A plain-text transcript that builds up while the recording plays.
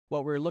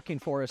What we're looking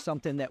for is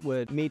something that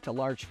would meet a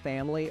large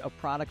family of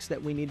products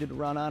that we needed to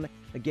run on.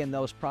 Again,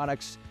 those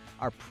products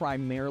are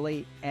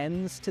primarily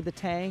ends to the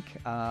tank.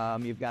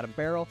 You've got a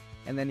barrel,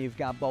 and then you've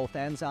got both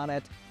ends on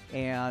it.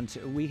 And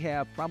we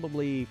have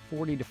probably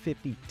 40 to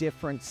 50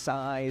 different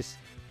size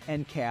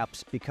end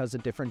caps because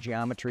of different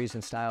geometries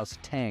and styles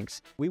of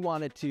tanks. We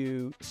wanted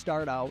to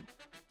start out,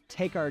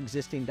 take our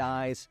existing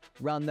dies,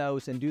 run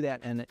those, and do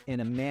that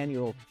in a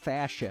manual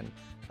fashion.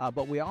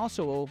 But we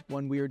also,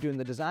 when we were doing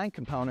the design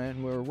component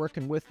and we were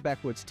working with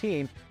Beckwood's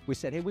team, we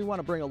said, hey, we want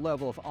to bring a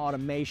level of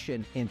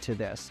automation into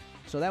this.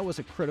 So that was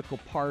a critical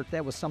part.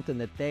 That was something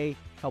that they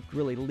helped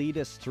really lead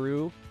us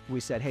through. We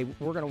said, hey,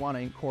 we're going to want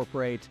to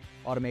incorporate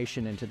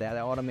automation into that.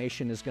 That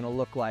automation is going to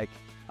look like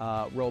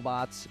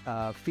robots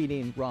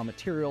feeding raw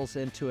materials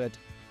into it,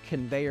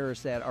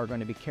 conveyors that are going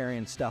to be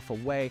carrying stuff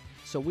away.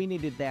 So we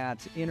needed that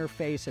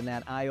interface and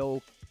that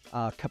I/O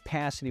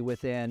capacity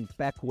within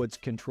Beckwood's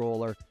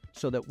controller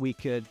so that we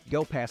could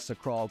go past the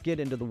crawl, get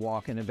into the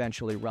walk, and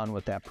eventually run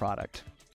with that product.